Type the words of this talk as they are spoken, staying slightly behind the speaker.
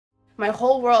My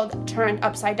whole world turned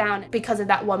upside down because of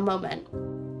that one moment.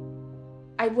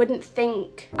 I wouldn't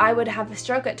think I would have a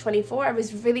stroke at 24. I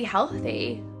was really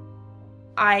healthy.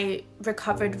 I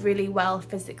recovered really well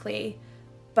physically,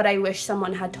 but I wish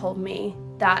someone had told me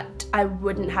that I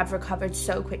wouldn't have recovered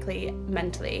so quickly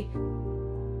mentally.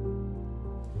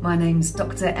 My name's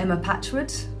Dr. Emma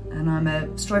Patchwood, and I'm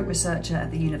a stroke researcher at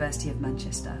the University of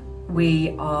Manchester.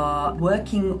 We are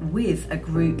working with a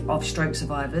group of stroke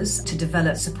survivors to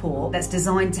develop support that's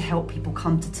designed to help people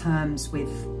come to terms with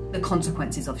the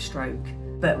consequences of stroke.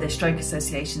 But the Stroke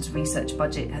Association's research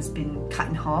budget has been cut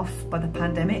in half by the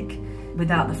pandemic.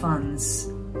 Without the funds,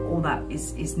 all that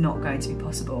is not going to be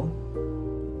possible.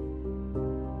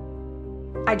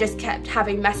 I just kept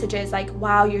having messages like,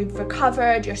 wow, you've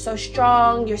recovered, you're so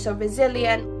strong, you're so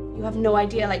resilient. You have no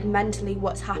idea, like, mentally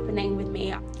what's happening with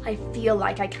me. I feel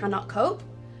like I cannot cope.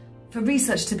 For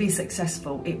research to be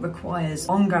successful, it requires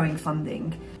ongoing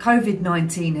funding.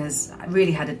 COVID-19 has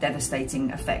really had a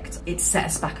devastating effect. It's set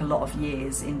us back a lot of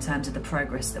years in terms of the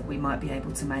progress that we might be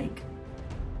able to make.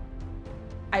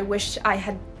 I wish I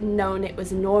had known it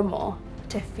was normal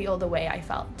to feel the way I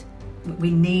felt. We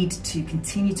need to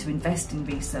continue to invest in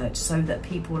research so that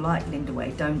people like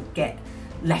Lindiwe don't get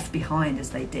left behind as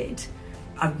they did.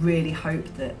 I really hope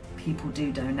that people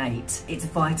do donate. It's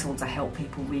vital to help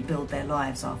people rebuild their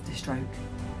lives after stroke.